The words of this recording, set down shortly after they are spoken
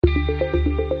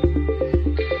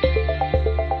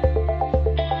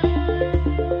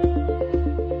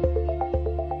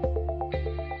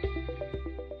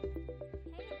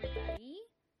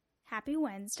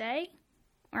Wednesday,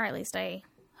 or at least I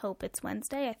hope it's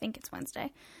Wednesday. I think it's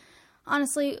Wednesday.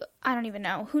 Honestly, I don't even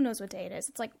know. Who knows what day it is?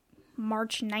 It's like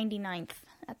March 99th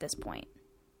at this point,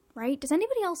 right? Does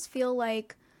anybody else feel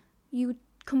like you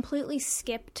completely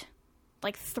skipped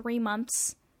like 3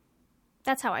 months?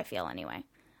 That's how I feel anyway.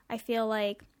 I feel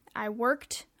like I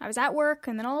was at work,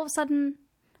 and then all of a sudden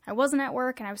I wasn't at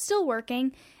work and I was still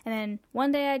working, and then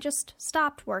one day I just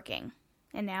stopped working,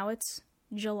 and now it's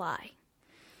July.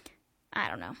 I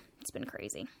don't know. It's been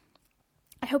crazy.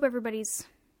 I hope everybody's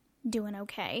doing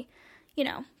okay,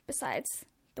 besides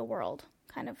the world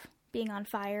kind of being on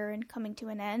fire and coming to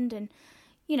an end, and,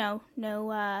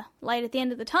 no light at the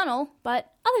end of the tunnel,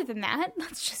 but other than that,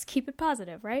 let's just keep it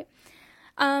positive, right?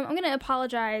 I'm going to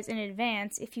apologize in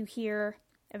advance if you hear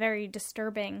a very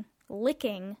disturbing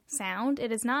licking sound.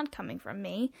 It is not coming from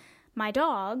me. My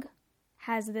dog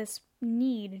has this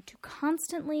need to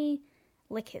constantly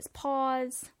lick his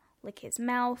paws, lick his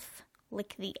mouth,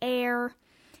 lick the air.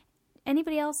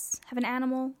 Anybody else have an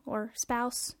animal or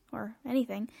spouse or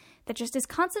anything that just is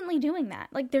constantly doing that?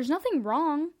 Like, there's nothing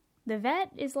wrong. The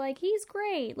vet is like, he's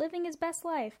great, living his best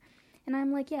life. And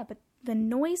I'm like, yeah, but the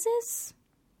noises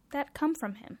that come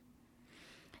from him,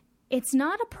 it's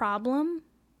not a problem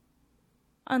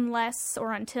unless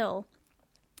or until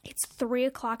it's 3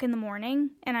 o'clock in the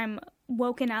morning and I'm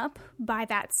woken up by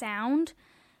that sound,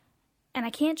 and I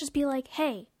can't just be like,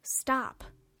 hey, stop.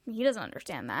 He doesn't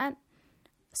understand that.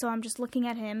 So I'm just looking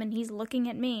at him, and he's looking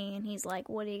at me, and he's like,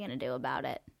 what are you going to do about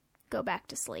it? Go back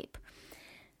to sleep.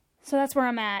 So that's where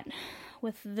I'm at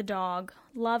with the dog.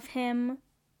 Love him,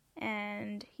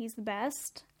 and he's the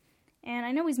best. And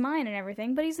I know he's mine and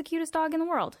everything, but he's the cutest dog in the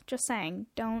world. Just saying.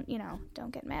 Don't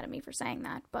get mad at me for saying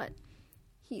that, but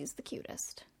he's the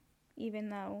cutest. Even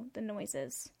though the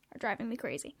noises are driving me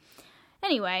crazy.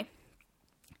 Anyway,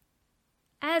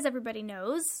 as everybody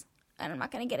knows, and I'm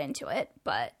not going to get into it,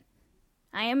 but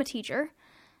I am a teacher,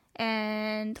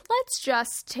 and let's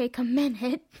just take a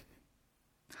minute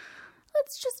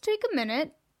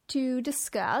to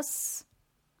discuss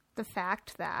the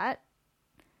fact that,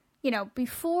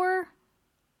 before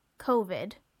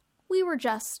COVID, we were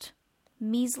just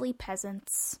measly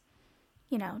peasants,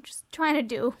 just trying to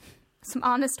do some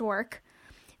honest work.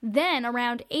 Then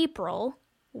around April,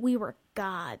 we were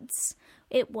gods.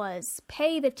 It was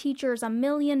pay the teachers $1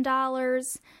 million,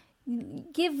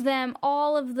 give them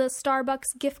all of the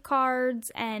Starbucks gift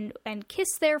cards, and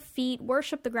kiss their feet,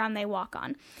 worship the ground they walk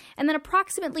on. And then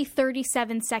approximately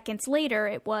 37 seconds later,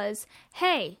 it was,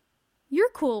 hey,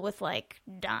 you're cool with,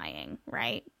 dying,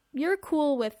 right? You're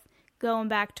cool with going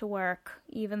back to work,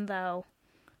 even though,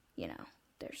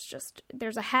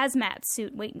 there's a hazmat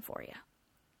suit waiting for you.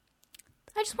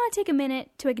 I just want to take a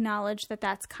minute to acknowledge that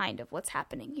that's kind of what's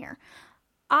happening here.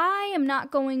 I am not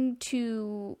going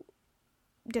to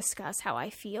discuss how I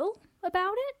feel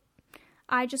about it.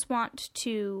 I just want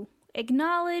to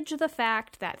acknowledge the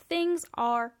fact that things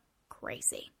are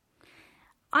crazy.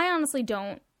 I honestly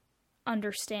don't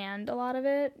understand a lot of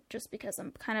it, just because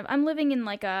I'm living in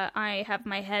I have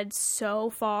my head so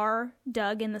far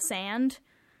dug in the sand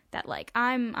that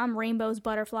I'm rainbows,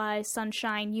 butterflies,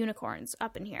 sunshine, unicorns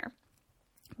up in here.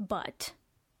 But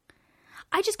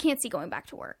I just can't see going back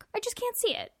to work. I just can't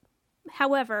see it.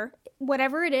 However,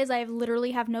 whatever it is, I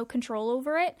literally have no control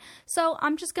over it. So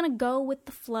I'm just going to go with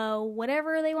the flow.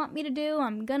 Whatever they want me to do,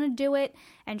 I'm going to do it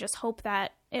and just hope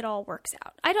that it all works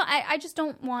out. I just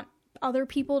don't want other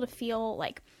people to feel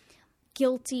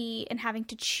guilty and having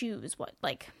to choose what,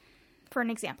 for an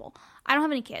example, I don't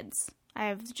have any kids. I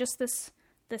have just this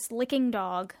licking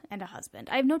dog and a husband.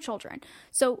 I have no children.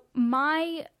 So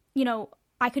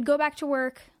I could go back to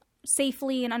work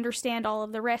safely and understand all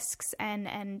of the risks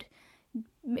and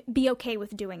be okay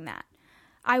with doing that.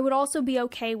 I would also be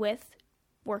okay with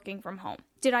working from home.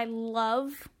 Did I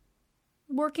love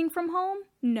working from home?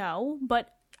 No,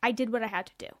 but I did what I had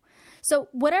to do. So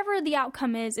whatever the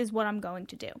outcome is what I'm going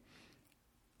to do.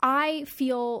 I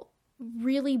feel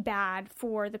really bad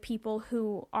for the people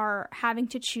who are having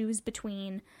to choose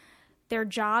between their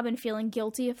job and feeling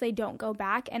guilty if they don't go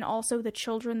back, and also the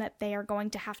children that they are going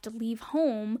to have to leave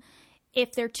home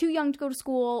if they're too young to go to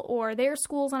school, or their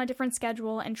school's on a different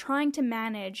schedule, and trying to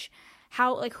manage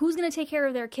how, who's going to take care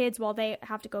of their kids while they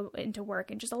have to go into work,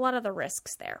 and just a lot of the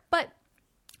risks there. But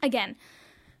again,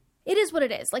 it is what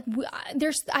it is.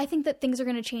 I think that things are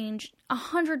going to change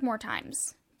 100 more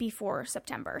times before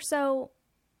September. So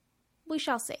we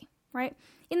shall see, right?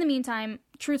 In the meantime,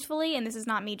 truthfully, and this is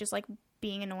not me just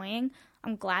being annoying,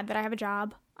 I'm glad that I have a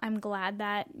job. I'm glad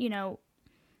that,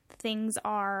 things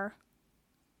are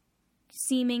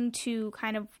seeming to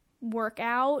kind of work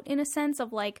out in a sense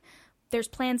of there's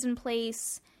plans in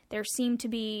place. There seem to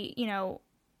be,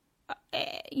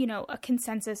 a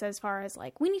consensus as far as,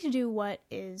 like, we need to do what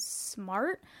is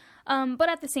smart. But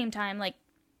at the same time, like,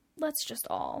 let's just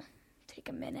all take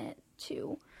a minute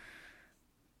to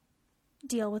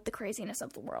deal with the craziness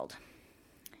of the world.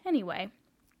 Anyway,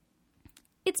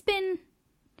 it's been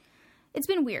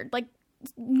weird. Like,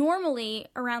 normally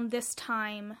around this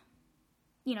time,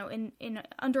 in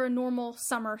under a normal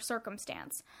summer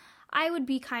circumstance, I would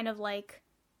be kind of like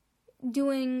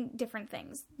doing different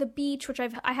things. The beach, which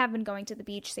I have been going to the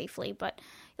beach safely, but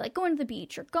like going to the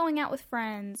beach or going out with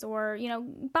friends or,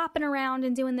 bopping around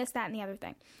and doing this, that, and the other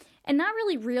thing. And not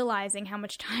really realizing how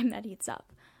much time that eats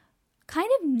up. Kind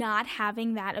of not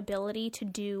having that ability to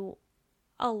do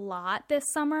a lot this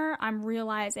summer, I'm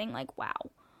realizing, like,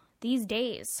 wow, these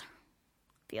days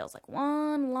feels like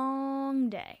one long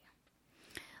day.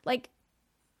 Like,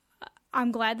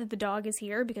 I'm glad that the dog is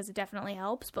here because it definitely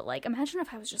helps, but, like, imagine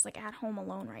if I was just, like, at home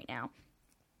alone right now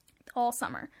all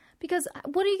summer. Because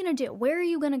what are you going to do? Where are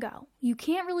you going to go? You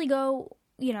can't really go,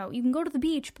 you can go to the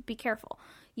beach, but be careful.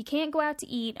 You can't go out to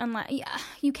eat unless,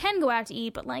 you can go out to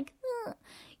eat, but, like,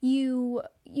 you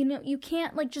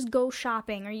can't, like, just go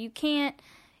shopping, or you can't,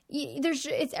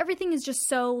 everything is just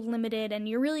so limited, and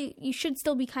you should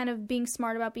still be kind of being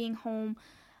smart about being home.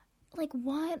 Like,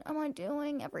 what am I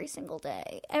doing every single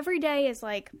day? Every day is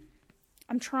like,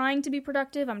 I'm trying to be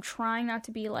productive. I'm trying not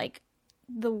to be, like,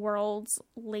 the world's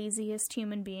laziest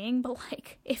human being. But,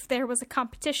 like, if there was a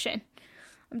competition,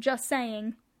 I'm just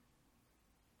saying.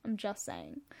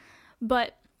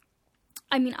 But,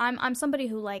 I mean, I'm somebody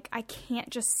who, like, I can't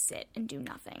just sit and do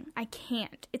nothing. I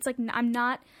can't. It's like, I'm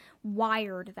not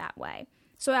wired that way.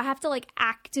 So I have to, like,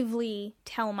 actively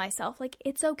tell myself, like,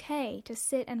 it's okay to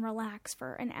sit and relax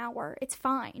for an hour. It's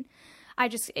fine.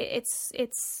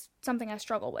 It's something I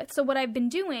struggle with. So what I've been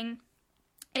doing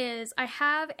is I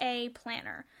have a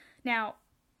planner. Now,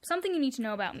 something you need to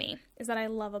know about me is that I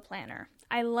love a planner.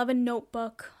 I love a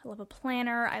notebook. I love a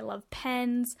planner. I love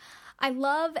pens. I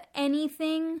love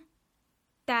anything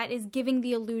that is giving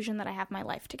the illusion that I have my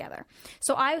life together.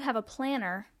 So I have a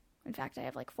planner. In fact, I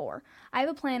have like 4. I have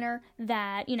a planner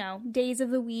that, days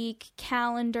of the week,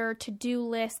 calendar, to-do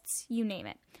lists, you name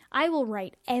it. I will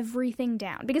write everything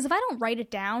down, because if I don't write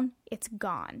it down, it's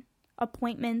gone.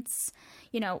 Appointments,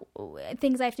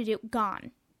 things I have to do, gone.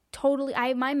 Totally.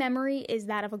 My memory is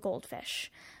that of a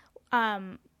goldfish.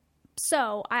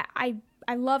 So I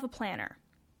love a planner.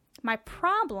 My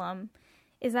problem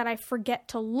is that I forget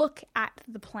to look at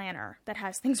the planner that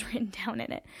has things written down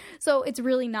in it. So it's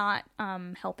really not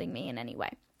helping me in any way.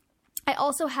 I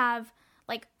also have,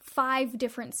 like, 5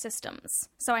 different systems.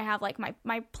 So I have, like,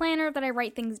 my planner that I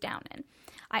write things down in.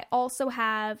 I also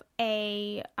have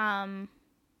a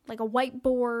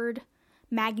whiteboard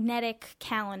magnetic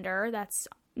calendar that's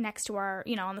next to our,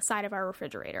 on the side of our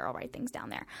refrigerator. I'll write things down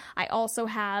there. I also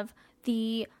have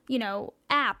the,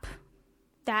 app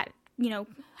that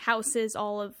houses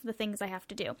all of the things I have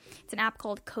to do. It's an app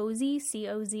called Cozy,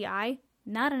 C-O-Z-I.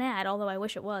 Not an ad, although I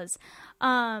wish it was.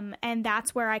 And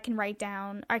that's where I can write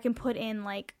down, I can put in,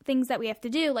 like, things that we have to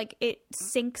do. Like, it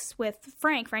syncs with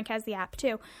Frank. Frank has the app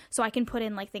too. So I can put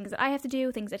in, like, things that I have to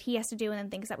do, things that he has to do, and then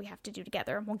things that we have to do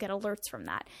together. And we'll get alerts from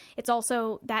that.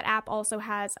 That app also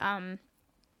has,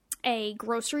 a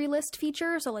grocery list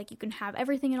feature. So, like, you can have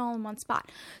everything all in one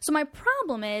spot. So my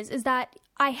problem is that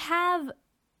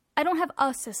I don't have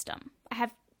a system. I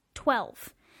have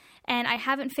 12. And I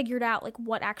haven't figured out, like,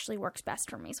 what actually works best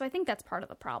for me. So I think that's part of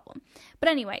the problem. But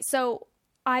anyway, so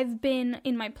I've been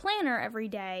in my planner every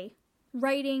day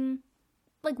writing,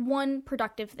 like, one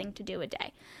productive thing to do a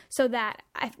day. So that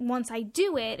once I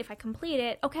do it, if I complete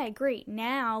it, okay, great.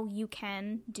 Now you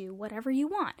can do whatever you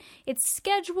want. It's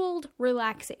scheduled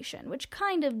relaxation, which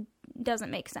kind of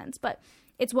doesn't make sense, but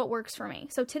it's what works for me.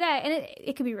 So today, and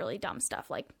it could be really dumb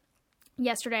stuff. Like,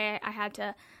 yesterday I had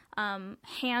to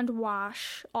hand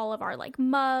wash all of our, like,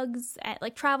 mugs,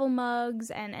 like travel mugs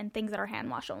and things that are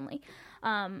hand wash only.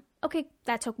 Okay,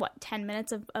 that took 10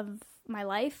 minutes of my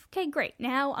life? Okay, great.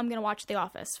 Now I'm going to watch The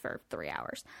Office for 3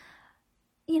 hours.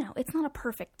 It's not a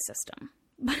perfect system,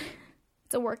 but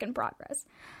it's a work in progress.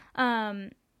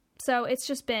 So it's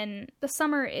just been, the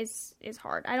summer is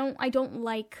hard. I don't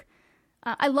like,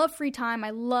 I love free time.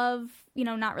 I love,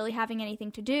 not really having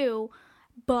anything to do.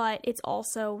 But it's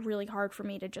also really hard for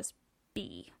me to just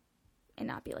be and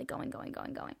not be, like, going.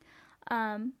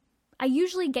 I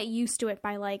usually get used to it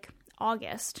by, like,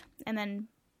 August, and then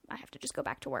I have to just go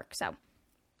back to work. So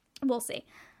we'll see.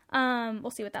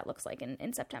 We'll see what that looks like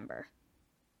in September.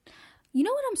 You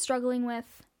know what I'm struggling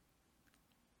with?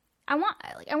 I want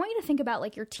you to think about,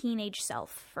 like, your teenage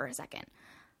self for a second.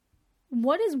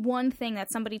 what is one thing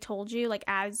that somebody told you, like,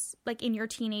 as, like, in your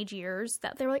teenage years,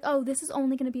 that they're like, oh, this is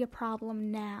only going to be a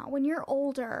problem now. When you're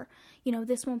older, you know,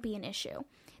 this won't be an issue.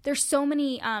 There's so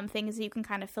many things that you can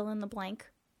kind of fill in the blank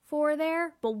for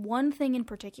there, but one thing in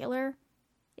particular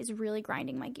is really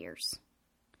grinding my gears.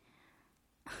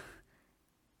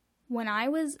 When I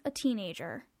was a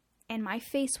teenager and my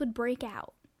face would break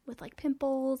out with, like,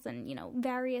 pimples and, you know,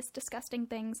 various disgusting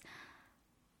things,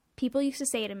 people used to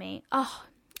say to me, oh,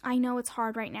 I know it's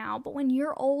hard right now, but when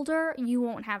you're older, you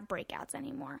won't have breakouts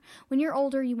anymore. When you're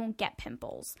older, you won't get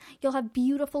pimples. You'll have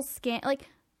beautiful skin. Like,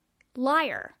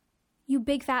 liar. You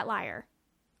big fat liar.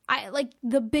 Like,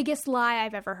 the biggest lie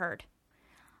I've ever heard.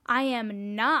 I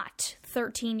am not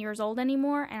 13 years old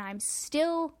anymore, and I'm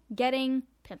still getting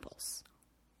pimples.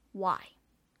 Why?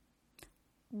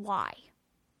 Why?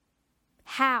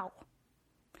 How?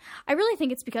 I really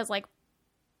think it's because, like,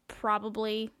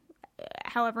 probably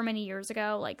however many years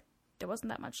ago, like, there wasn't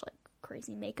that much, like,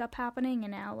 crazy makeup happening,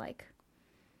 and now, like,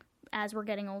 as we're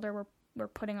getting older, we're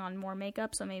putting on more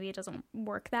makeup, so maybe it doesn't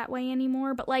work that way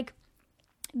anymore, but, like,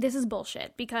 this is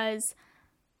bullshit, because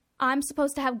I'm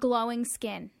supposed to have glowing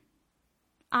skin.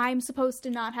 I'm supposed to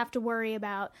not have to worry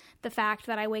about the fact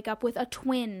that I wake up with a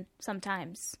twin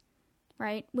sometimes,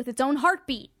 right? With its own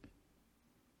heartbeat.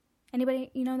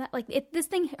 Anybody, you know that? Like, this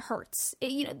thing hurts.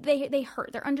 You know, they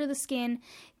hurt. They're under the skin.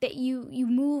 That you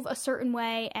move a certain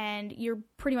way and you're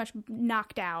pretty much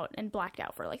knocked out and blacked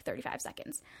out for like 35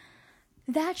 seconds.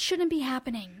 That shouldn't be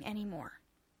happening anymore.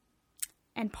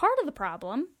 And part of the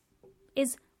problem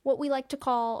is what we like to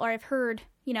call, or I've heard,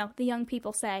 you know, the young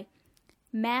people say,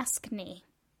 maskne.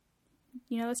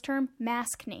 You know this term?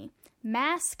 Maskne.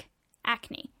 Mask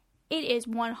acne. It is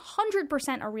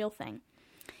 100% a real thing.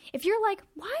 If you're like,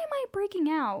 why am I breaking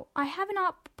out? I have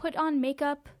not put on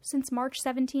makeup since March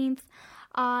 17th.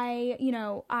 I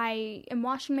am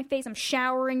washing my face. I'm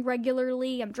showering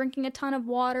regularly. I'm drinking a ton of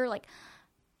water. Like,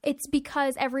 it's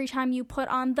because every time you put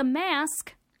on the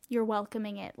mask, you're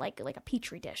welcoming it like a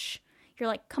petri dish. You're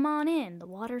like, come on in. The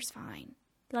water's fine.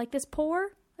 You're like, this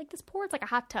pour? Like, this pour? It's like a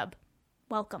hot tub.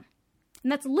 Welcome.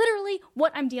 And that's literally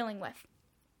what I'm dealing with.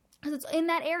 Because it's in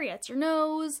that area. It's your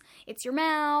nose, it's your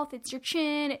mouth, it's your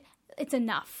chin. It's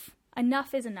enough.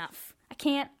 Enough is enough. I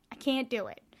can't do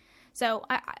it. So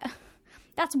I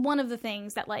that's one of the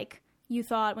things that, like, you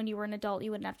thought when you were an adult you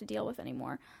wouldn't have to deal with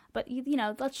anymore. But, you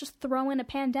know, let's just throw in a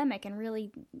pandemic and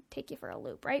really take you for a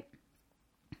loop, right?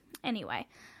 Anyway,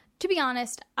 to be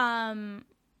honest,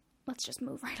 let's just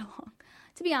move right along.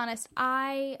 To be honest,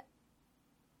 I'm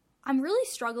really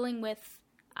struggling with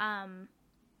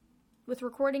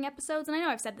recording episodes, and I know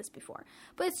I've said this before,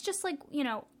 but it's just like, you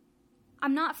know,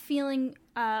 I'm not feeling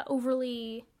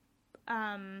overly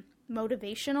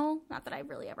motivational, not that I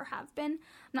really ever have been.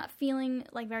 I'm not feeling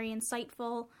like very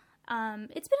insightful.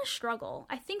 It's been a struggle.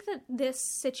 I think that this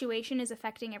situation is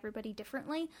affecting everybody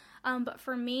differently, but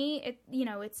for me,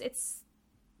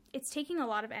 it's taking a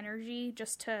lot of energy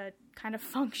just to kind of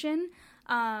function.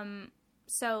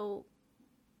 So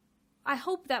I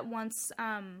hope that once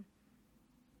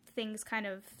things kind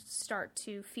of start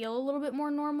to feel a little bit more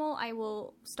normal, I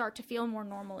will start to feel more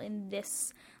normal in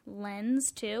this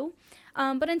lens too.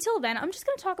 But until then, I'm just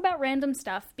going to talk about random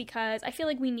stuff because I feel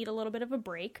like we need a little bit of a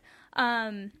break.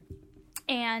 And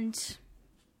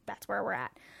that's where we're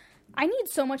at. I need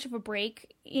so much of a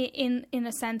break in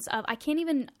a sense of I can't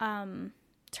even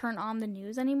turn on the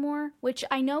news anymore, which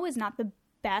I know is not the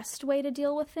best way to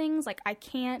deal with things. Like, I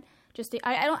can't just,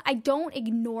 I don't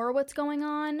ignore what's going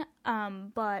on,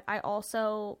 but I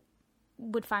also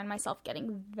would find myself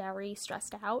getting very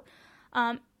stressed out,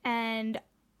 and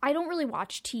I don't really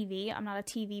watch TV. I'm not a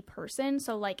TV person,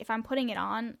 so, like, if I'm putting it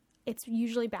on, it's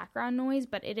usually background noise,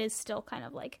 but it is still kind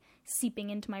of, like, seeping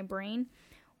into my brain.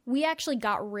 We actually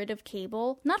got rid of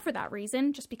cable, not for that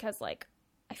reason, just because, like,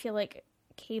 I feel like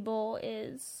cable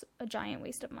is a giant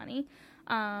waste of money,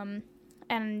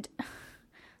 and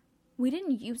we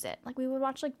didn't use it. Like, we would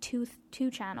watch, like, two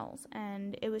channels,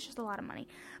 and it was just a lot of money.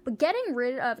 But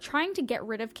trying to get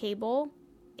rid of cable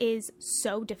is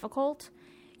so difficult.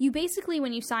 You basically,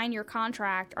 when you sign your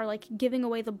contract, are, like, giving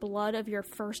away the blood of your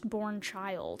firstborn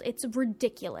child. It's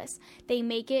ridiculous. They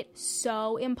make it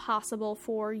so impossible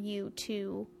for you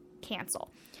to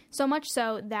cancel. So much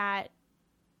so that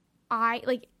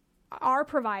our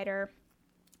provider,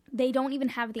 they don't even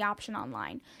have the option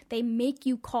online. They make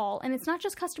you call, and it's not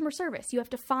just customer service. You have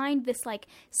to find this, like,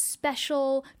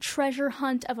 special treasure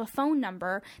hunt of a phone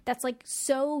number that's, like,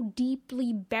 so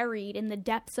deeply buried in the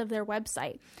depths of their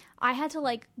website. I had to,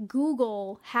 like,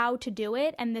 Google how to do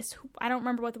it, and I don't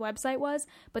remember what the website was,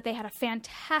 but they had a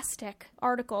fantastic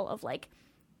article of, like,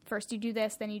 first you do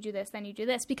this, then you do this, then you do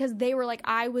this, because they were like,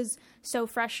 I was so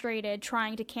frustrated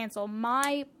trying to cancel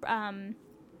my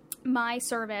my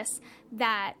service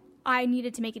that I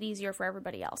needed to make it easier for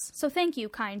everybody else. So thank you,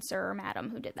 kind sir or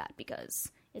madam, who did that,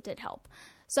 because it did help.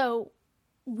 So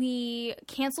we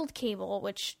canceled cable,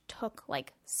 which took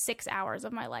like 6 hours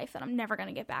of my life that I'm never going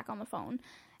to get back on the phone.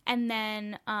 And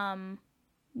then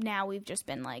now we've just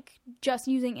been like just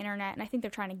using internet, and I think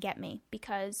they're trying to get me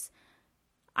because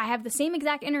I have the same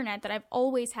exact internet that I've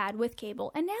always had with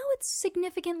cable, and now it's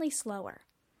significantly slower.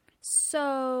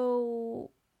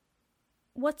 So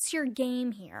what's your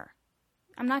game here?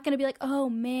 I'm not going to be like, oh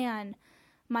man,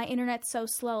 my internet's so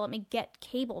slow, let me get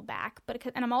cable back.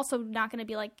 And I'm also not going to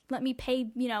be like, let me pay,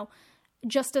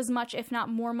 just as much, if not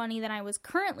more money than I was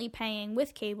currently paying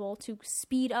with cable to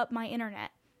speed up my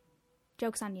internet.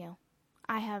 Joke's on you.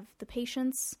 I have the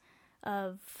patience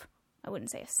of, I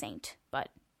wouldn't say a saint, but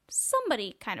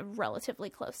somebody kind of relatively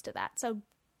close to that. So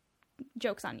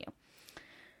joke's on you.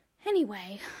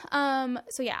 Anyway,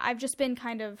 so yeah, I've just been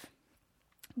kind of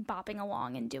bopping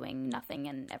along and doing nothing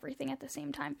and everything at the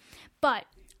same time. But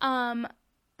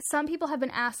some people have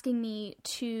been asking me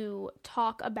to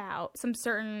talk about some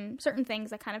certain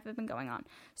things that kind of have been going on.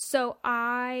 So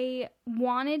I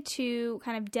wanted to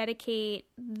kind of dedicate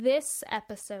this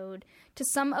episode to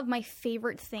some of my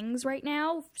favorite things right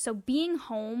now. So being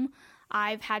home,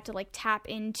 I've had to like tap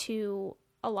into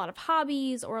a lot of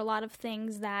hobbies or a lot of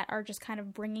things that are just kind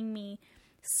of bringing me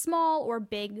small or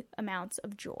big amounts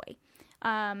of joy.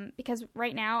 Because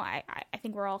right now I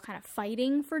think we're all kind of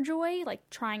fighting for joy, like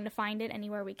trying to find it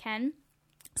anywhere we can.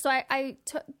 So I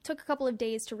took a couple of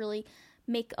days to really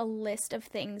make a list of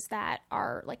things that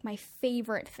are like my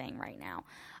favorite thing right now.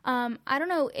 I don't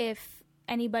know if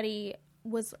anybody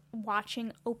was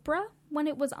watching Oprah when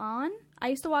it was on. I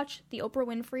used to watch the Oprah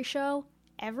Winfrey Show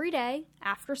every day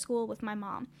after school with my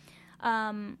mom.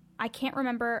 I can't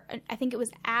remember, I think it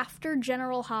was after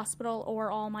General Hospital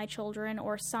or All My Children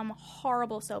or some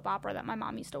horrible soap opera that my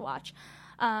mom used to watch.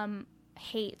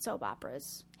 Hate soap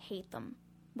operas. Hate them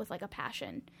with like a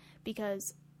passion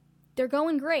because they're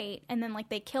going great and then like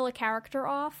they kill a character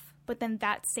off, but then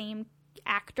that same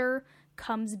actor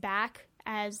comes back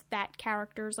as that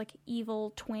character's like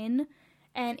evil twin,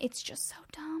 and it's just so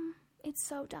dumb. It's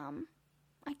so dumb.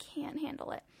 I can't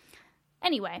handle it.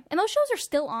 Anyway, and those shows are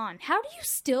still on. How do you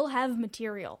still have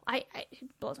material? It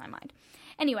blows my mind.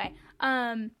 Anyway,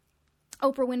 Oprah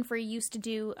Winfrey used to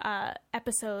do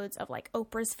episodes of like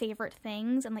Oprah's favorite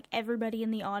things, and like everybody in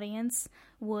the audience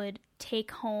would take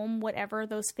home whatever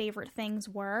those favorite things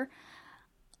were.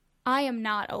 I am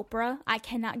not Oprah. I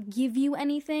cannot give you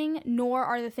anything, nor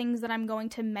are the things that I'm going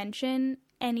to mention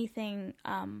anything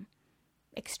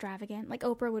extravagant. Like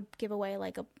Oprah would give away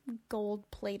like a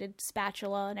gold-plated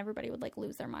spatula and everybody would like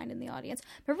lose their mind in the audience.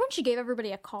 Remember when she gave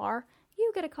everybody a car?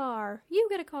 You get a car, you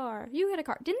get a car, you get a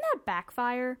car. Didn't that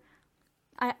backfire?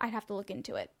 I'd have to look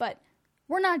into it, but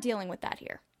we're not dealing with that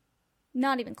here.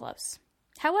 Not even close.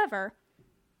 However,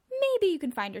 maybe you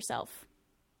can find yourself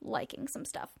liking some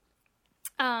stuff.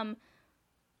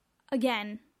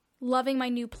 Again, loving my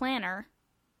new planner.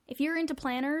 If you're into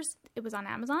planners, it was on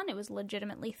Amazon. It was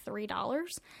legitimately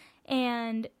 $3.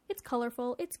 And it's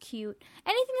colorful. It's cute.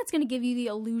 Anything that's going to give you the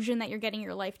illusion that you're getting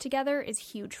your life together is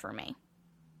huge for me.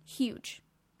 Huge.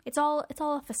 It's all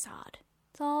a facade.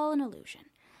 It's all an illusion.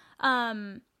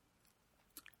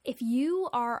 If you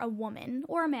are a woman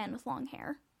or a man with long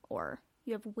hair, or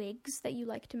you have wigs that you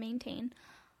like to maintain,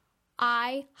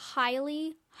 I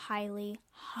highly, highly,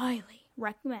 highly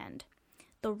recommend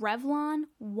the Revlon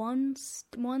One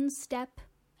Step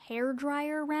Hair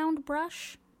Dryer Round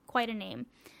Brush. Quite a name.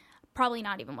 Probably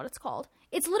not even what it's called.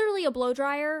 It's literally a blow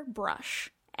dryer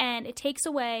brush, and it takes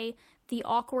away the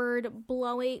awkward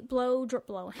blow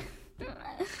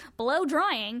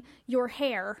drying your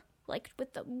hair, like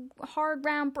with the hard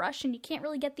round brush, and you can't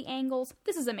really get the angles.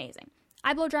 This is amazing.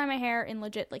 I blow dry my hair in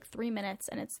legit like 3 minutes,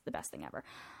 and it's the best thing ever.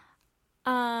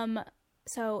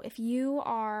 So if you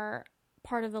are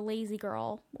part of the lazy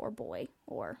girl or boy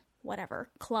or whatever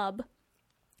club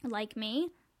like me,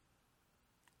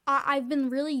 I've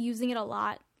been really using it a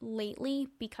lot lately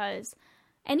because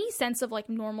any sense of like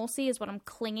normalcy is what I'm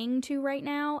clinging to right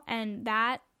now, and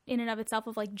that in and of itself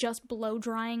of like just blow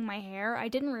drying my hair, I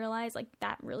didn't realize like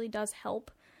that really does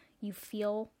help you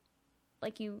feel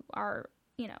like you are,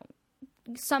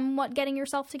 somewhat getting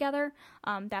yourself together.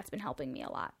 That's been helping me a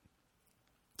lot.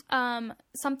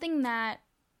 Something that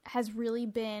has really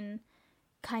been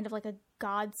kind of like a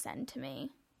godsend to me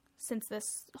since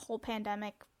this whole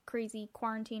pandemic, crazy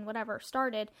quarantine, whatever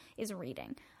started, is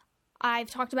reading. I've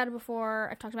talked about it before.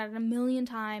 I've talked about it a million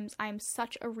times. I'm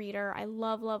such a reader. I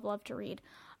love, love, love to read.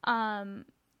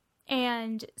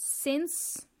 And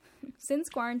since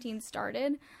quarantine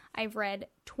started, I've read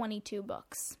 22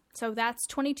 books. So that's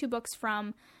 22 books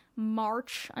from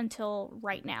March until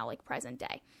right now, like present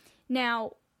day.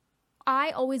 Now,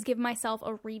 I always give myself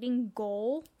a reading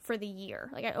goal for the year.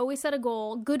 Like, I always set a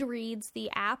goal. Goodreads, the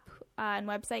app and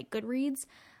website, Goodreads,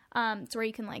 it's where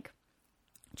you can, like,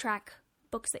 track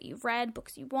books that you've read,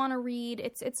 books you want to read.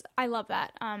 It's I love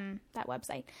that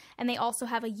website. And they also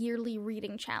have a yearly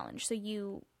reading challenge. So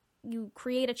you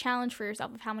create a challenge for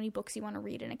yourself of how many books you want to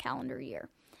read in a calendar year.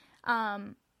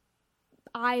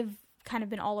 I've kind of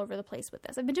been all over the place with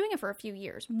this. I've been doing it for a few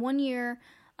years. One year,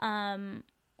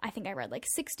 I think I read like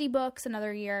 60 books.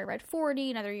 Another year I read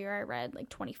 40. Another year I read like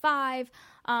 25.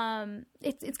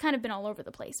 It's kind of been all over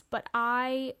the place. But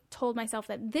I told myself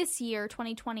that this year,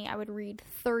 2020, I would read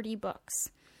 30 books.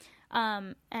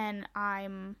 And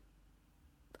I'm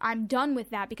done with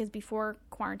that because before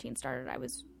quarantine started, I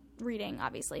was reading,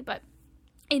 obviously. But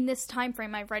in this time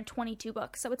frame, I've read 22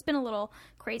 books. So it's been a little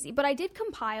crazy. But I did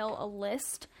compile a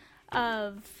list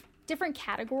of different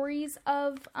categories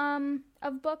of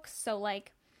books. So,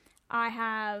 like, I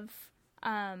have,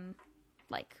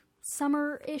 like,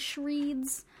 summer-ish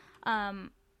reads,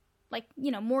 like,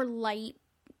 you know, more light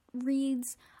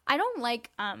reads. I don't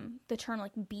like, the term,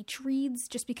 like, beach reads,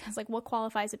 just because, like, what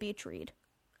qualifies a beach read?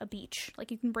 A beach.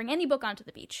 Like, you can bring any book onto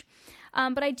the beach.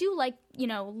 But I do like, you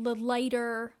know, the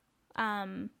lighter,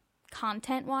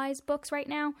 content-wise books right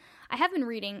now. I have been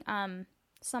reading,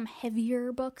 some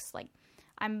heavier books, like,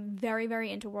 I'm very,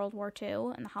 very into World War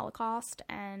II and the Holocaust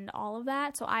and all of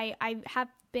that. So I have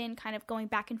been kind of going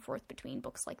back and forth between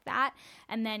books like that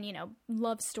and then, you know,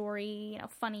 love story, you know,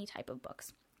 funny type of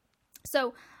books.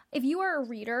 So if you are a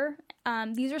reader,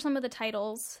 these are some of the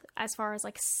titles as far as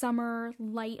like summer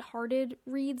lighthearted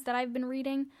reads that I've been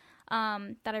reading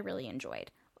that I really enjoyed.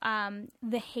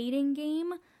 The Hating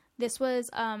Game. This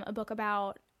was a book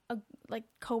about like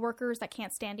coworkers that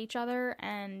can't stand each other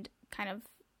and kind of,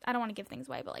 I don't want to give things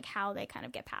away, but like how they kind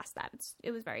of get past that.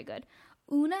 It was very good.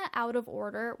 Una Out of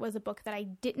Order was a book that I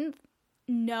didn't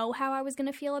know how I was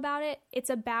going to feel about it.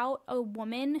 It's about a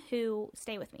woman who,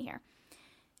 stay with me here.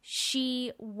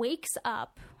 She wakes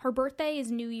up, her birthday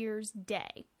is New Year's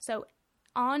Day. So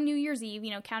on New Year's Eve, you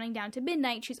know, counting down to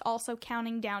midnight, she's also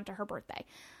counting down to her birthday.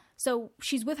 So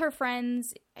she's with her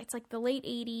friends. It's like the late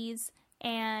 80s.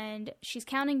 And she's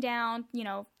counting down, you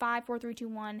know, 5, 4, 3, 2,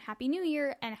 1, Happy New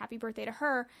Year and happy birthday to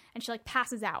her. And she like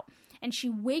passes out and she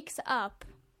wakes up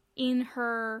in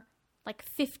her like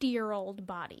 50-year-old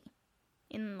body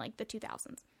in like the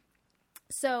 2000s.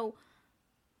 So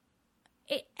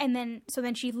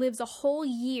then she lives a whole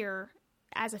year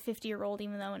as a 50-year-old,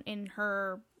 even though in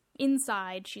her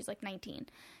inside she's like 19.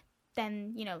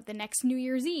 Then, you know, the next New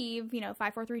Year's Eve, you know,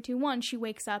 5, 4, 3, 2, 1, she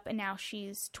wakes up and now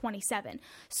she's 27.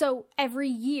 So every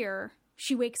year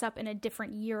she wakes up in a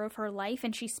different year of her life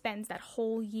and she spends that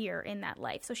whole year in that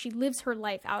life. So she lives her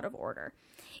life out of order.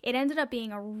 It ended up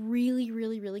being a really,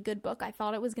 really, really good book. I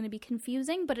thought it was going to be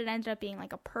confusing, but it ended up being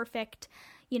like a perfect,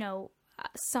 you know,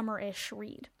 summer-ish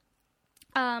read.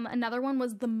 Another one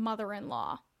was The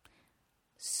Mother-in-Law.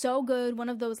 So good. One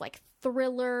of those like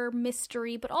thriller,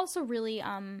 mystery, but also really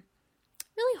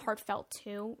really heartfelt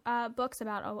too, books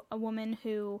about a woman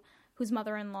whose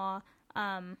mother-in-law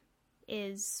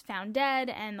is found dead,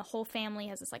 and the whole family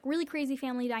has this like really crazy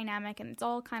family dynamic, and it's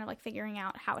all kind of like figuring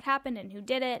out how it happened and who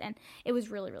did it, and it was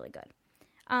really, really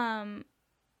good.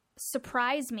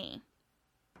 Surprise Me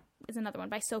is another one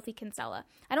by Sophie Kinsella.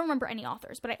 I don't remember any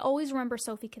authors, but I always remember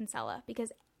Sophie Kinsella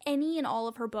because any and all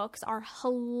of her books are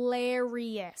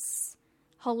hilarious,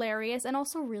 and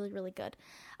also really, really good.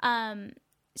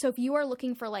 So if you are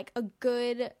looking for like a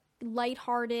good,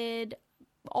 lighthearted,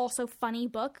 also funny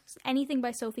book, anything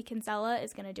by Sophie Kinsella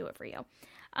is going to do it for you.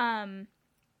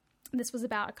 This was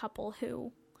about a couple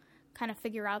who kind of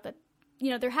figure out that, you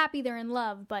know, they're happy, they're in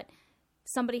love, but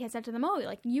somebody had said to them, oh,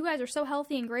 like, you guys are so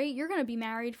healthy and great, you're going to be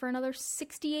married for another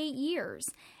 68 years.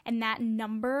 And that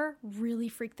number really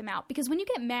freaked them out. Because when you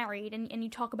get married and you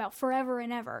talk about forever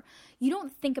and ever, you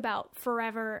don't think about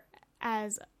forever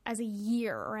as a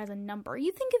year or as a number.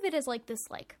 You think of it as like this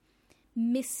like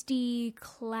misty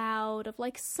cloud of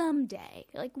like someday,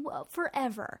 like, well,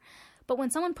 forever. But when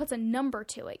someone puts a number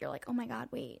to it, you're like, oh my God,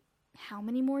 wait, how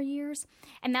many more years?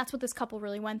 And that's what this couple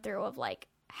really went through of like,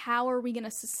 how are we going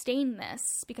to sustain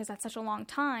this? Because that's such a long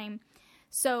time.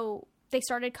 So they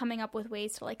started coming up with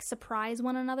ways to like surprise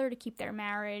one another to keep their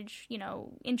marriage, you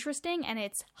know, interesting. And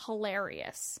it's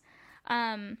hilarious.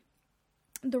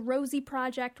 The Rosie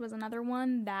Project was another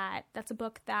one that's a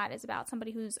book that is about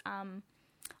somebody who's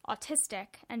autistic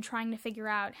and trying to figure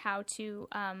out how to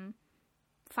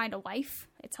find a wife.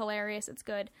 It's hilarious. It's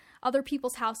good. Other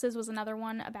People's Houses was another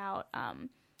one about,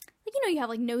 you have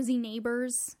like nosy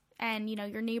neighbors and,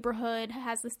 your neighborhood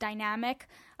has this dynamic.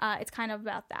 It's kind of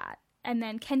about that. And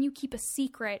then Can You Keep a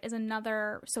Secret is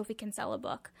another Sophie Kinsella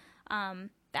book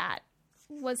that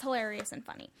was hilarious and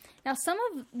funny. Now, some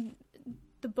of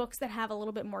the books that have a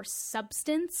little bit more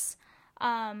substance,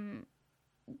 I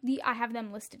have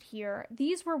them listed here.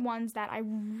 These were ones that I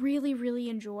really, really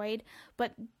enjoyed,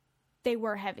 but they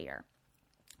were heavier.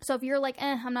 So if you're like,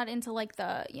 I'm not into like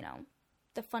the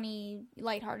funny,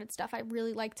 lighthearted stuff, I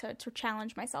really like to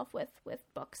challenge myself with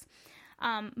books.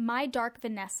 My Dark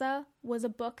Vanessa was a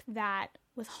book that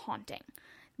was haunting.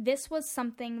 This was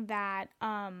something that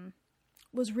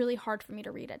was really hard for me to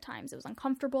read at times. It was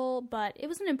uncomfortable, but it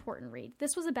was an important read.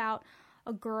 This was about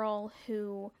a girl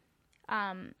who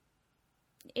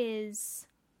she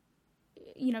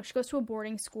goes to a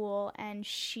boarding school and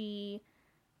she,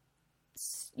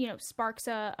 sparks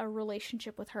a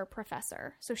relationship with her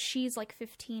professor. So she's like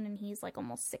 15 and he's like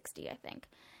almost 60, I think.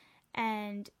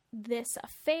 And this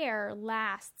affair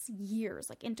lasts years,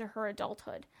 like into her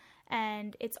adulthood.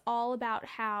 And it's all about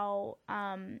how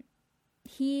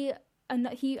he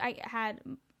had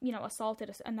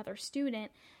assaulted another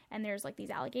student, and there's like these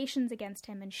allegations against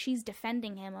him, and she's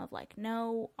defending him of like,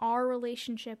 no, our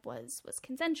relationship was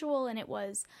consensual and it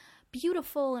was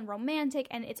beautiful and romantic,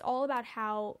 and it's all about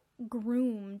how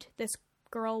groomed this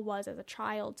girl was as a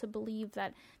child to believe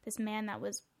that this man that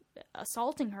was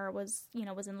assaulting her was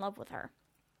in love with her.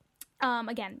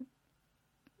 Again,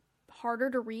 harder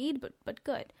to read, but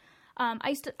good.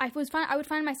 I would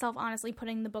find myself honestly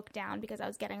putting the book down because I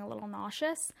was getting a little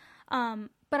nauseous.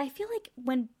 But I feel like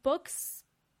when books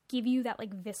give you that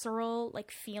like visceral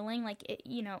like feeling, like it,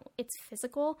 it's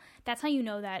physical, that's how you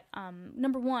know that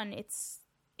number one, it's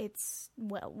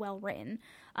well written.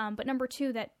 But number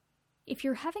two, that if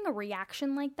you're having a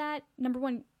reaction like that, number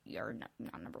one, you're not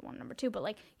number one, number two, but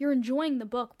like you're enjoying the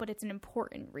book, but it's an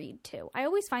important read too. I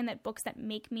always find that books that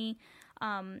make me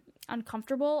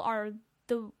uncomfortable are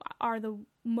the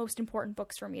most important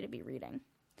books for me to be reading.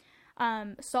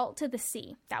 Salt to the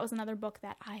Sea. That was another book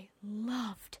that I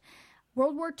loved.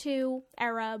 World War II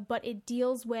era, but it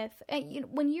deals with,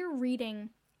 when you're reading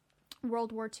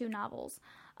World War II novels,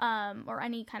 or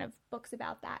any kind of books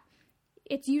about that,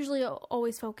 it's usually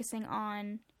always focusing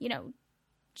on,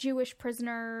 Jewish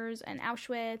prisoners and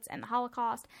Auschwitz and the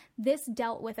Holocaust. This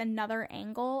dealt with another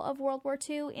angle of World War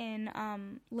II in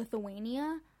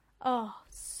Lithuania. Oh,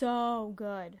 so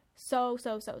good. So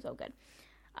good.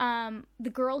 The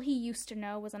Girl He Used to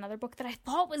Know was another book that I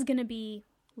thought was going to be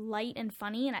light and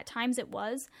funny, and at times it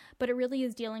was, but it really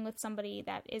is dealing with somebody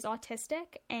that is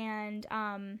autistic, and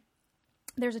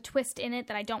there's a twist in it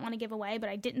that I don't want to give away, but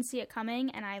I didn't see it coming,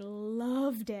 and I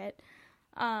loved it.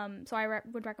 So I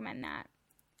would recommend that.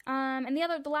 And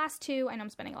the last two, I know I'm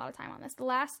spending a lot of time on this. The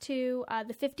last two,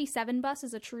 The 57 Bus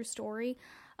is a true story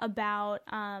about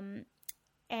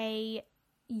a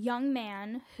young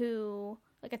man who,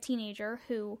 like a teenager,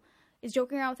 who is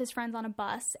joking around with his friends on a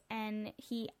bus, and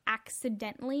he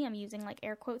accidentally, I'm using like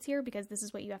air quotes here because this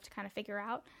is what you have to kind of figure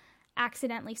out,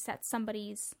 accidentally sets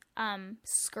somebody's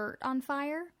skirt on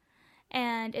fire.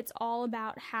 And it's all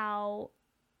about how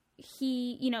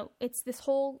he, it's this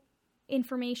whole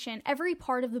information. Every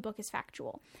part of the book is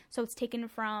factual. So it's taken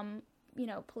from,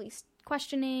 police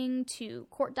questioning to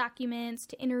court documents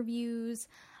to interviews,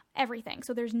 everything.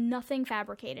 So there's nothing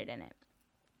fabricated in it.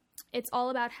 It's all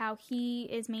about how he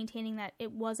is maintaining that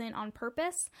it wasn't on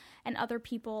purpose, and other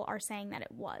people are saying that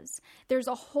it was. There's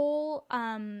a whole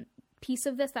piece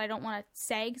of this that I don't want to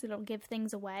say because it'll give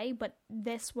things away, but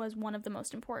this was one of the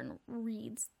most important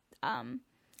reads in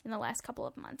the last couple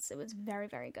of months. It was very,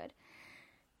 very good.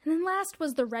 And then last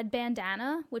was The Red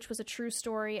Bandana, which was a true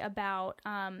story about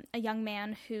a young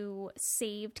man who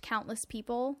saved countless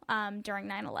people during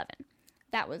 9/11.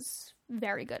 That was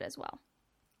very good as well.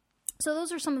 So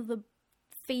those are some of the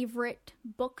favorite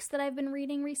books that I've been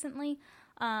reading recently.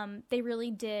 They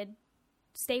really did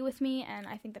stay with me, and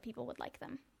I think that people would like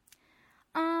them.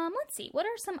 Let's see. What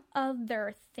are some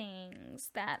other things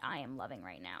that I am loving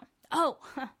right now? Oh,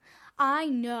 I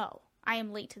know I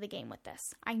am late to the game with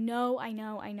this. I know I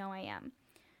am.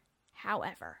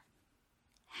 However,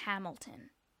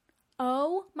 Hamilton.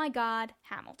 Oh my God,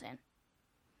 Hamilton.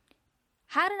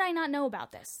 How did I not know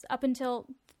about this up until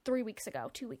 2 weeks ago?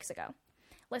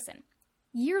 Listen,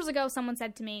 years ago someone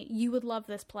said to me, you would love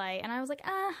this play. And I was like,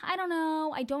 I don't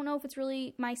know. I don't know if it's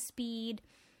really my speed.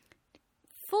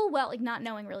 full well, like, not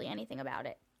knowing really anything about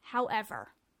it. However,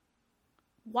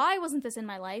 why wasn't this in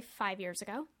my life 5 years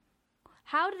ago?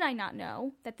 How did I not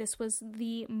know that this was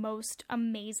the most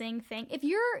amazing thing?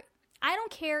 I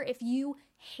don't care if you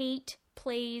hate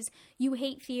plays, you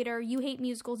hate theater, you hate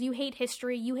musicals, you hate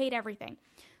history, you hate everything.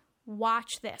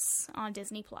 Watch this on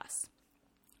Disney+.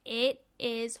 It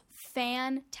is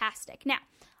fantastic. Now,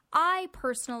 I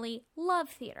personally love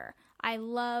theater. I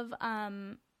love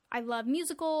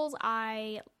musicals.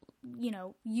 I,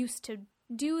 used to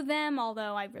do them,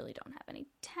 although I really don't have any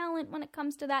talent when it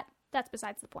comes to that. That's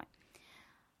besides the point.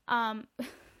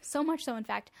 So much so, in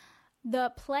fact,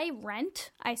 the play Rent,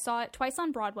 I saw it twice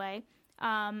on Broadway,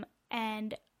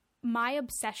 and my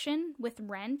obsession with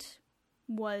Rent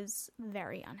was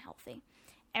very unhealthy.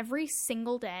 Every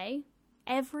single day,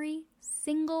 I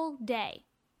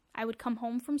would come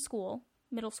home from school,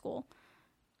 middle school,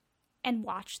 and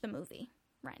watch the movie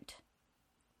Rent.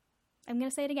 I'm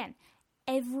going to say it again.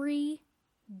 Every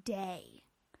day.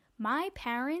 My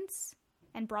parents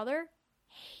and brother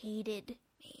hated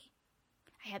me.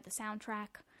 I had the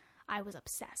soundtrack. I was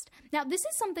obsessed. Now, this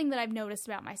is something that I've noticed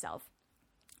about myself.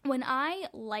 When I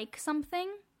like something,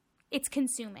 it's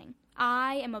consuming.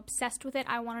 I am obsessed with it.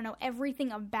 I want to know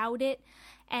everything about it,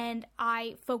 and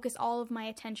I focus all of my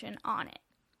attention on it.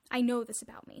 I know this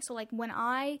about me. So, like, when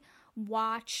I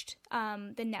watched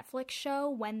the Netflix show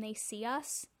When They See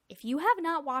Us, if you have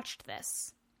not watched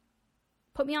this,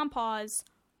 put me on pause,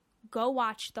 go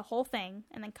watch the whole thing,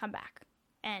 and then come back,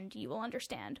 and you will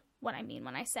understand what I mean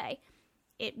when I say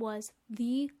it was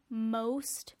the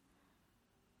most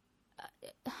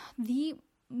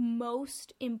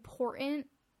important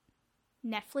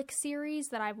Netflix series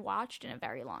that I've watched in a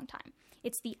very long time.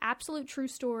 It's the absolute true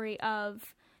story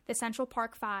of the Central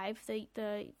Park Five,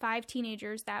 the 5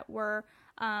 teenagers that were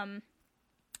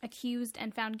accused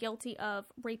and found guilty of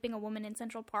raping a woman in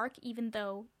Central Park, even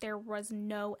though there was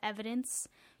no evidence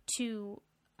to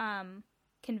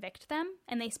convict them.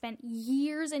 And they spent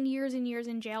years and years and years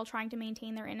in jail trying to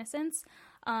maintain their innocence.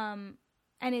 And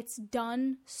it's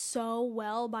done so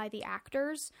well by the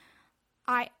actors.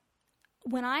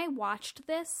 When I watched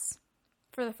this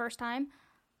for the first time,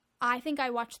 I think I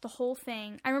watched the whole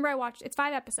thing. It's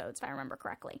 5 episodes, if I remember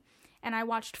correctly. And I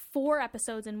watched 4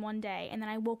 episodes in one day. And then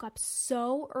I woke up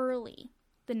so early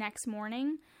the next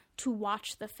morning to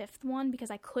watch the 5th one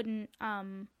because I couldn't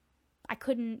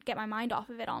get my mind off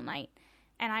of it all night.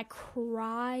 And I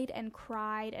cried and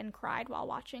cried and cried while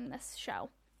watching this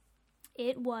show.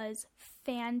 It was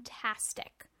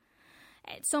fantastic.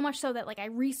 So much so that, like, I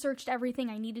researched everything.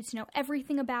 I needed to know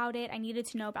everything about it. I needed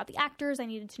to know about the actors. I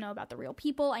needed to know about the real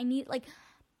people.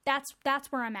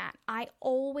 That's where I'm at. I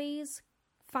always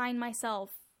find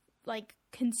myself, like,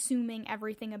 consuming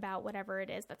everything about whatever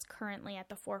it is that's currently at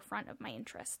the forefront of my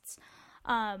interests.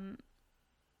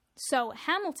 So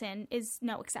Hamilton is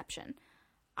no exception.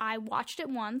 I watched it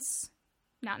once,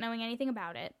 not knowing anything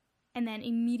about it, and then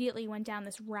immediately went down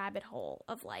this rabbit hole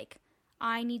of, like,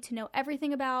 I need to know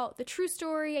everything about the true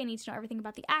story. I need to know everything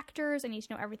about the actors. I need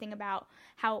to know everything about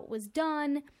how it was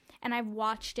done. And I've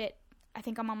watched it, I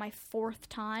think I'm on my 4th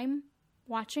time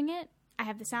watching it. I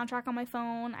have the soundtrack on my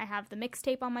phone. I have the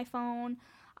mixtape on my phone.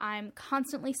 I'm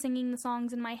constantly singing the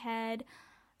songs in my head.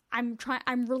 I'm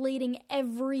relating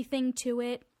everything to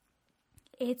it.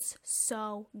 It's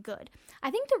so good.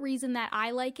 I think the reason that I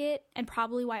like it, and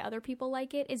probably why other people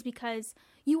like it, is because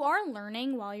you are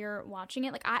learning while you're watching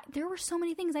it. Like, there were so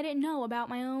many things I didn't know about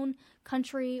my own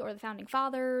country or the founding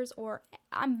fathers, or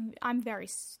I'm very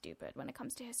stupid when it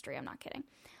comes to history. I'm not kidding.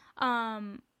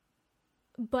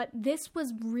 But this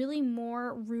was really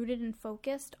more rooted and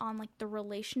focused on, like, the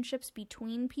relationships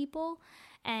between people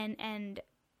and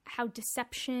how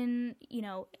deception,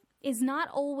 is not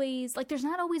always, like, there's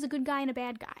not always a good guy and a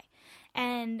bad guy.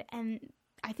 And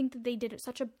I think that they did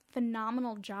such a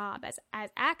phenomenal job as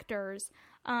actors,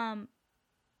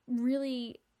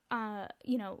 really,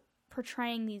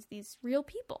 portraying these real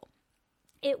people.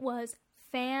 It was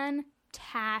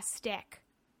fantastic.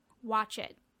 Watch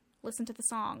it. Listen to the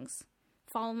songs.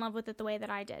 Fall in love with it the way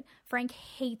that I did. Frank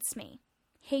hates me.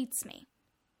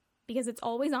 Because it's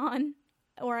always on,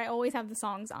 or I always have the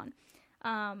songs on.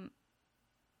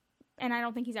 And I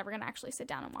don't think he's ever going to actually sit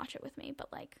down and watch it with me.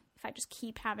 But, like, if I just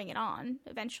keep having it on,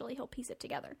 eventually he'll piece it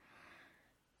together.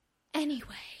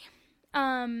 Anyway,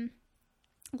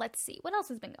 let's see. What else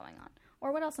has been going on?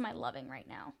 Or what else am I loving right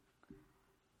now?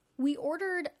 We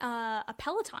ordered a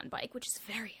Peloton bike, which is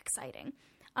very exciting.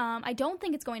 I don't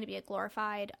think it's going to be a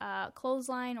glorified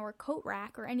clothesline or coat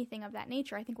rack or anything of that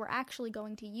nature. I think we're actually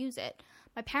going to use it.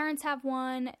 My parents have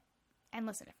one. And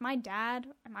listen, if my dad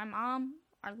and my mom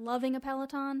are loving a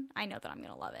Peloton, I know that I'm going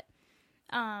to love it.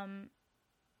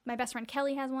 My best friend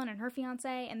Kelly has one and her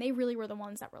fiance, and they really were the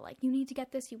ones that were like, you need to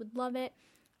get this, you would love it.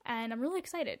 And I'm really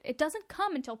excited. It doesn't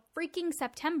come until freaking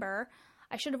September.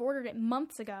 I should have ordered it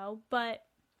months ago, but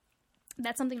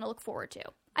that's something to look forward to.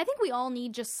 I think we all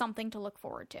need just something to look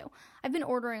forward to. I've been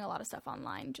ordering a lot of stuff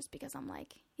online just because I'm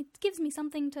like, it gives me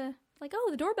something to, like, oh,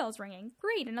 the doorbell's ringing.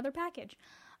 Great, another package.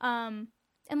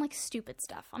 And like stupid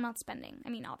stuff. I'm not spending. I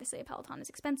mean, obviously a Peloton is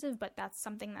expensive, but that's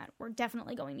something that we're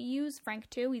definitely going to use. Frank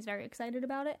too, he's very excited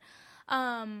about it.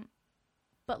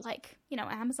 But like, you know,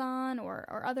 Amazon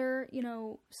or other, you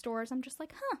know, stores, I'm just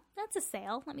like, that's a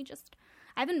sale. Let me just,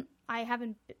 I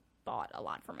haven't bought a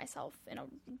lot for myself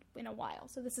in a while.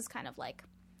 So this is kind of like,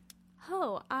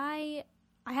 I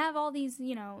have all these,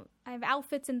 you know, I have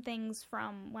outfits and things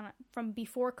from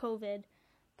before COVID,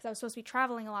 because I was supposed to be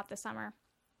traveling a lot this summer.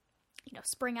 You know,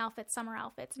 spring outfits, summer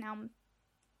outfits. Now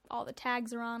all the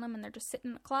tags are on them and they're just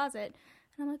sitting in the closet.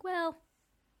 And I'm like, well,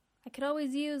 I could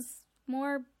always use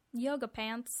more yoga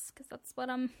pants because that's what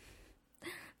I'm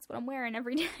wearing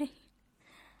every day.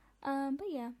 But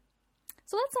yeah.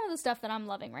 So that's some of the stuff that I'm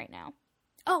loving right now.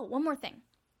 Oh, one more thing,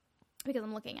 because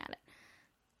I'm looking at it.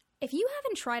 If you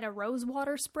haven't tried a rose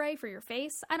water spray for your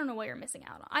face, I don't know what you're missing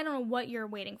out on. I don't know what you're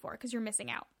waiting for, because you're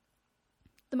missing out.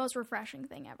 The most refreshing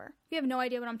thing ever. If you have no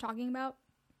idea what I'm talking about,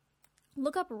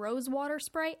 look up rose water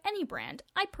spray, any brand.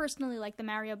 I personally like the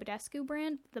Mario Badescu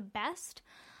brand the best.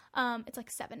 It's like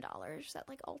 $7 at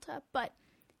like Ulta, but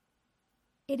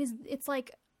it's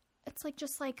like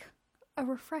just like a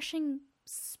refreshing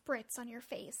spritz on your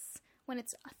face when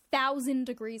it's 1,000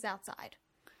 degrees outside.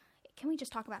 Can we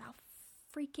just talk about how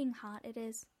freaking hot it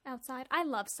is outside? I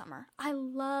love summer. I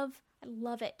love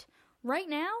it. Right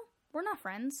now, we're not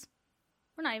friends.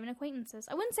 We're not even acquaintances.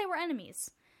 I wouldn't say we're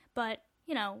enemies, but,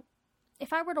 you know,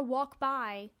 if I were to walk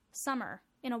by summer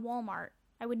in a Walmart,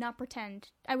 I would not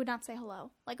say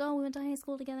hello. Like, oh, we went to high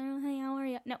school together. Oh, hey, how are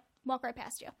you? No, walk right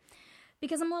past you.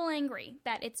 Because I'm a little angry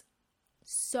that it's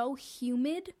so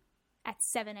humid at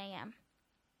 7 a.m.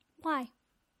 Why?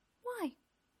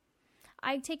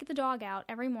 I take the dog out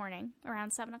every morning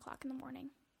around 7 o'clock in the morning.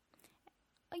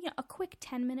 You know, a quick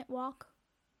 10-minute walk.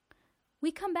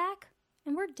 We come back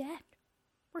and we're dead.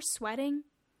 We're sweating.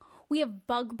 We have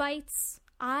bug bites.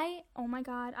 Oh my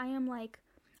God,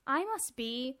 I must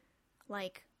be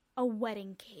like a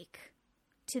wedding cake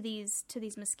to these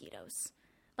mosquitoes.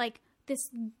 Like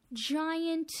this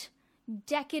giant,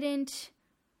 decadent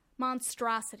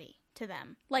monstrosity to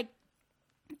them. Like,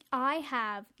 I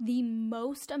have the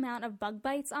most amount of bug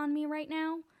bites on me right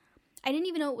now. I didn't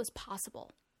even know it was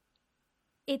possible.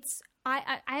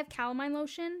 I have calamine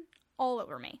lotion all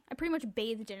over me. I pretty much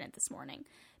bathed in it this morning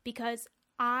because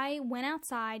I went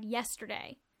outside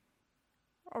yesterday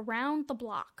around the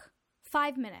block,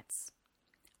 5 minutes.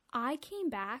 I came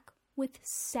back with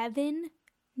 7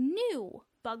 new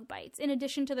bug bites in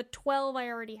addition to the 12 I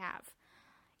already have.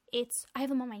 I have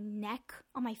them on my neck,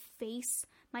 on my face,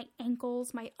 my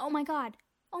ankles, oh my God.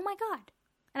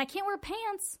 And I can't wear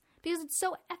pants because it's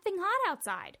so effing hot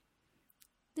outside.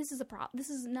 This is a problem. This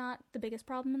is not the biggest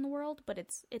problem in the world, but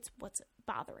it's what's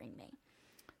bothering me.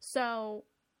 So,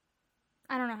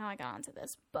 I don't know how I got onto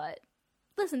this, but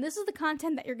listen, this is the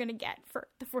content that you're going to get for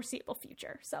the foreseeable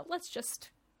future. So, let's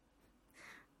just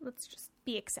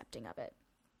be accepting of it.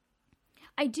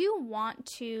 I do want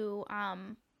to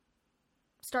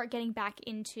start getting back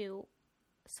into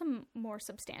some more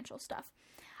substantial stuff.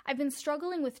 I've been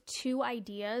struggling with 2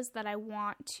 ideas that I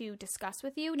want to discuss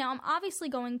with you. Now, I'm obviously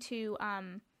going to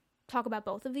talk about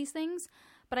both of these things,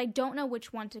 but I don't know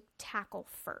which one to tackle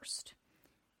first.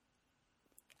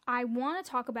 I want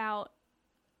to talk about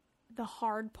the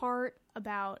hard part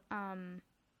about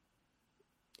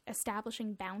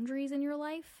establishing boundaries in your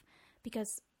life,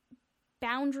 because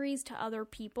boundaries to other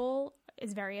people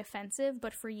is very offensive,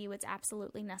 but for you it's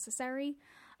absolutely necessary,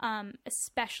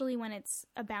 especially when it's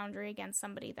a boundary against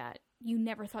somebody that you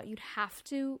never thought you'd have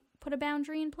to put a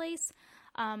boundary in place.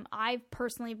 I've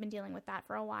personally been dealing with that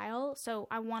for a while, so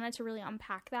I wanted to really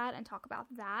unpack that and talk about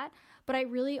that, but I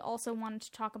really also wanted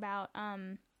to talk about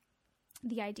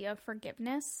the idea of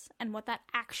forgiveness and what that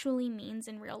actually means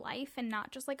in real life, and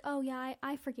not just like, oh yeah,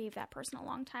 I forgave that person a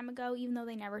long time ago, even though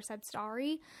they never said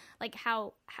sorry. Like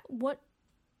what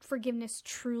forgiveness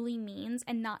truly means,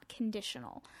 and not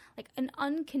conditional. Like, an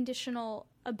unconditional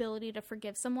ability to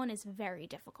forgive someone is very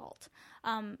difficult.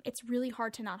 It's really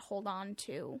hard to not hold on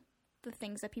to the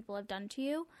things that people have done to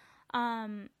you.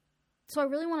 So I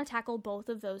really want to tackle both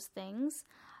of those things.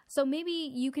 So maybe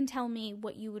you can tell me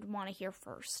what you would want to hear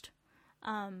first.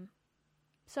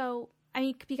 So I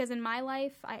mean, because in my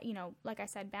life, like I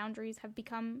said, boundaries have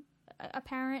become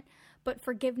apparent, but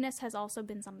forgiveness has also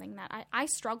been something that I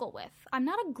struggle with. I'm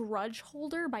not a grudge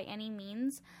holder by any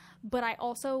means, but I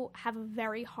also have a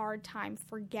very hard time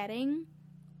forgetting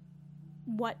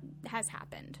what has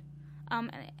happened.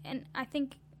 And I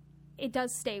think it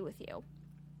does stay with you.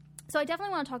 So I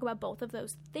definitely want to talk about both of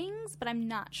those things, but I'm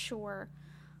not sure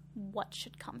what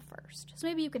should come first. So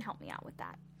maybe you can help me out with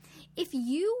that. If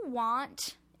you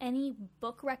want any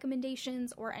book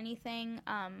recommendations or anything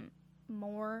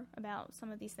more about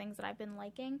some of these things that I've been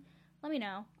liking, let me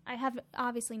know. I have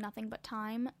obviously nothing but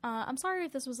time. I'm sorry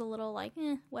if this was a little like,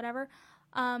 whatever.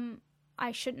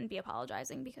 I shouldn't be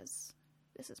apologizing because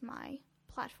this is my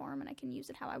platform and I can use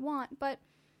it how I want, but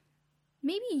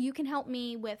maybe you can help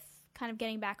me with kind of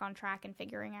getting back on track and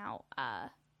figuring out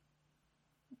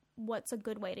what's a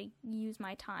good way to use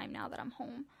my time now that I'm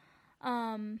home.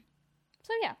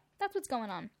 So yeah, that's what's going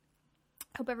on.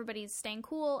 Hope everybody's staying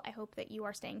cool. I hope that you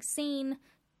are staying sane.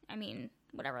 I mean,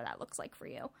 whatever that looks like for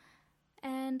you.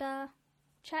 And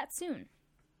chat soon.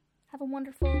 Have a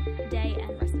wonderful day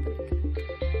and rest of the week.